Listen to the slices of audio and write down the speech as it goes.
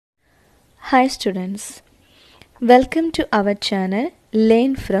Hi students, welcome to our channel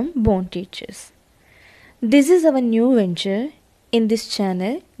Learn from Born Teachers. This is our new venture. In this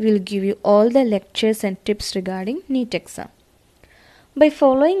channel, we will give you all the lectures and tips regarding NEET exam. By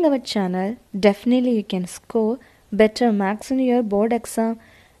following our channel, definitely you can score better marks in your board exam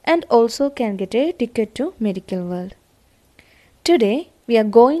and also can get a ticket to medical world. Today, we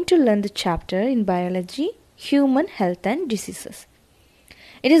are going to learn the chapter in biology, human health and diseases.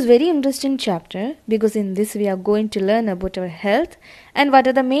 It is very interesting chapter because in this we are going to learn about our health and what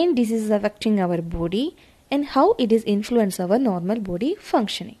are the main diseases affecting our body and how it is influence our normal body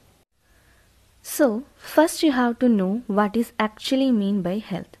functioning. So, first you have to know what is actually mean by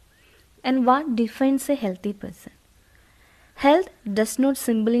health and what defines a healthy person. Health does not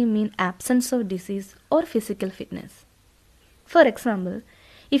simply mean absence of disease or physical fitness. For example,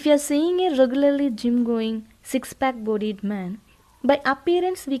 if you are seeing a regularly gym going, six-pack bodied man, by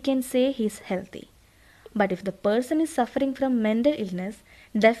appearance we can say he is healthy. But if the person is suffering from mental illness,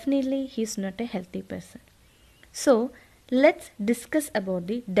 definitely he is not a healthy person. So, let's discuss about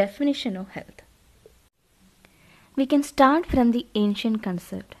the definition of health. We can start from the ancient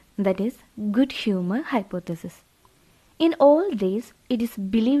concept, that is good humor hypothesis. In old days, it is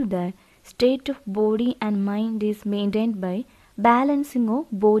believed that state of body and mind is maintained by balancing of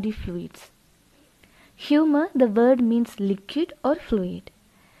body fluids. Humor, the word means liquid or fluid.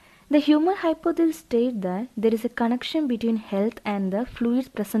 The humor hypothesis states that there is a connection between health and the fluids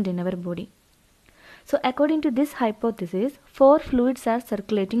present in our body. So according to this hypothesis, 4 fluids are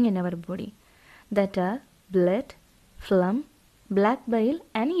circulating in our body, that are blood, phlegm, black bile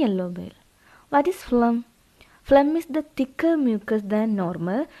and yellow bile. What is phlegm? Phlegm is the thicker mucus than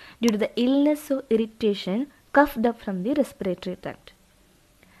normal due to the illness or irritation coughed up from the respiratory tract.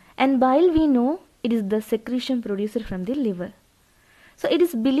 And bile, we know, it is the secretion produced from the liver. So it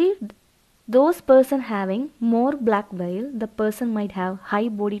is believed those person having more black bile, the person might have high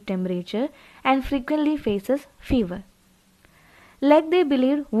body temperature and frequently faces fever. Like they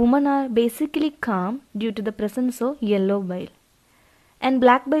believed, women are basically calm due to the presence of yellow bile. And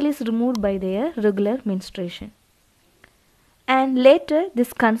black bile is removed by their regular menstruation. And later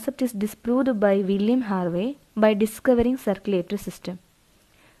this concept is disproved by William Harvey by discovering circulatory system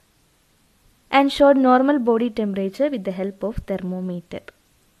and showed normal body temperature with the help of thermometer.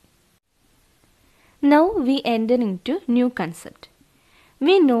 Now we enter into new concept.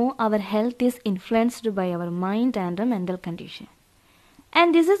 We know our health is influenced by our mind and a mental condition.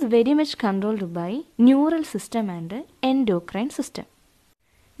 And this is very much controlled by neural system and endocrine system.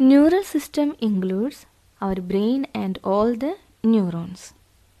 Neural system includes our brain and all the neurons.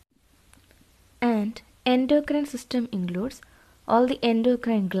 And endocrine system includes all the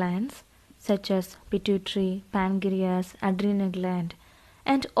endocrine glands such as pituitary, pancreas, adrenal gland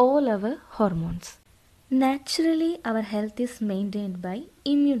and all our hormones. Naturally, our health is maintained by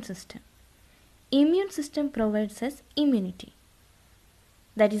immune system. Immune system provides us immunity.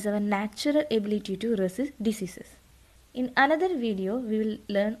 That is our natural ability to resist diseases. In another video, we will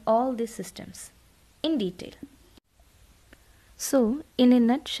learn all these systems in detail. So, in a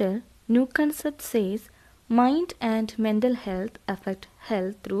nutshell, new concept says mind and mental health affect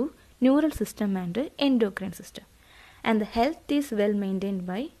health through neural system and endocrine system, and the health is well maintained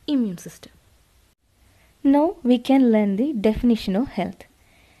by immune system. Now we can learn the definition of health.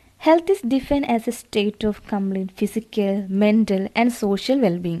 Health is defined as a state of complete physical, mental and social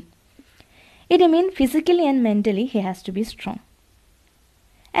well-being. It means physically and mentally he has to be strong.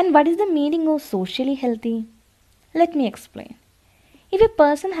 And what is the meaning of socially healthy? Let me explain. If a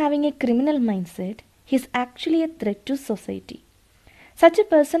person having a criminal mindset, he is actually a threat to society. Such a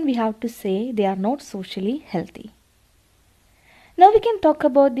person, we have to say they are not socially healthy. Now we can talk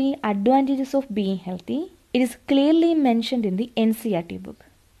about the advantages of being healthy. It is clearly mentioned in the NCERT book.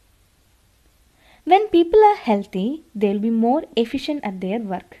 When people are healthy, they will be more efficient at their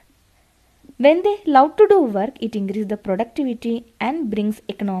work. When they love to do work, it increases the productivity and brings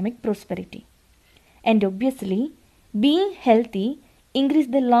economic prosperity. And obviously, being healthy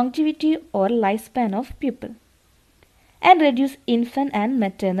increases the longevity or lifespan of people and reduce infant and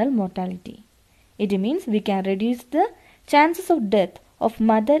maternal mortality. It means we can reduce the chances of death of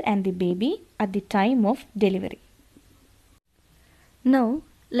mother and the baby at the time of delivery. Now,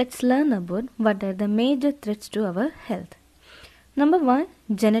 let's learn about what are the major threats to our health. Number 1,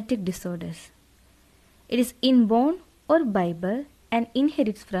 genetic disorders. It is inborn or by birth and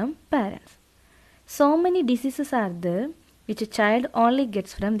inherits from parents. So many diseases are there which a child only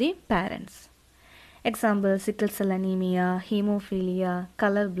gets from the parents. Example, sickle cell anemia, hemophilia,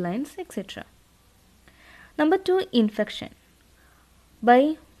 color blinds, etc. Number 2, infection.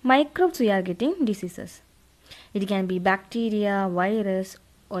 By microbes we are getting diseases. It can be bacteria, virus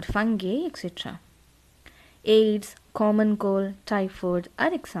or fungi, etc. AIDS, common cold, typhoid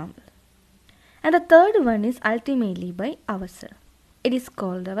are examples. And the third one is ultimately by ourselves. It is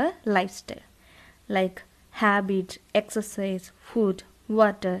called our lifestyle, like habit, exercise, food,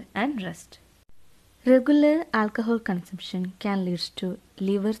 water and rest. Regular alcohol consumption can lead to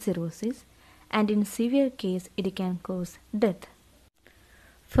liver cirrhosis, and in severe case it can cause death.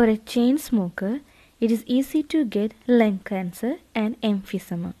 For a chain smoker, it is easy to get lung cancer and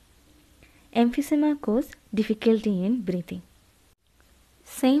emphysema. Emphysema causes difficulty in breathing.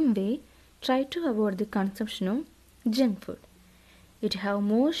 Same way, try to avoid the consumption of junk food. It have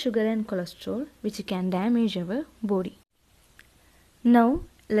more sugar and cholesterol which can damage our body. Now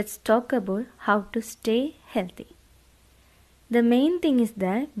let's talk about how to stay healthy. The main thing is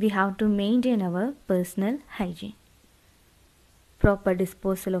that we have to maintain our personal hygiene. Proper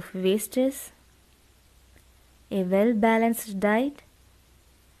disposal of wastes, a well-balanced diet,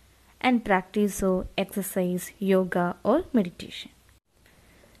 and practice of exercise, yoga or meditation.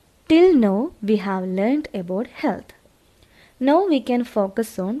 Till now we have learned about health. Now we can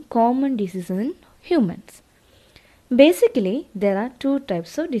focus on common diseases in humans. Basically, there are two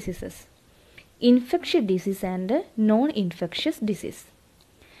types of diseases: infectious disease and non-infectious disease.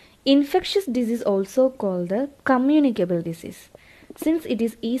 Infectious disease also called the communicable disease, since it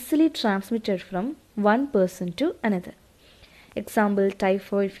is easily transmitted from one person to another. Example,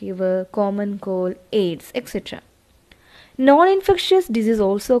 typhoid fever, common cold, AIDS, etc. Non-infectious disease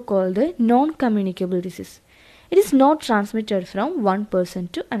also called the non-communicable disease. It is not transmitted from one person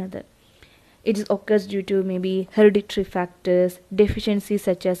to another. It occurs due to maybe hereditary factors, deficiencies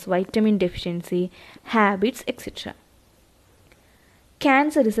such as vitamin deficiency, habits, etc.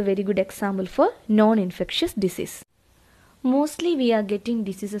 Cancer is a very good example for non-infectious disease. Mostly we are getting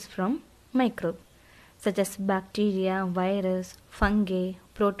diseases from microbes such as bacteria, virus, fungi,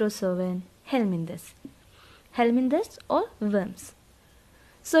 protozoan, helminthes or worms.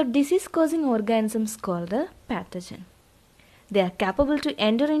 So disease causing organisms called the pathogen. They are capable to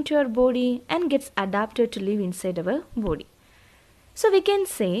enter into our body and gets adapted to live inside our body. So we can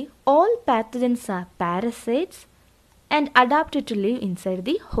say all pathogens are parasites and adapted to live inside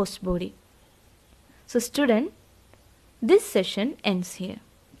the host body. So student, this session ends here.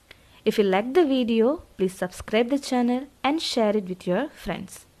 If you like the video, please subscribe the channel and share it with your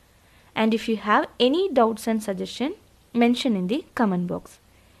friends. And if you have any doubts and suggestions, mention in the comment box.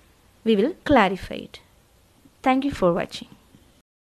 We will clarify it. Thank you for watching.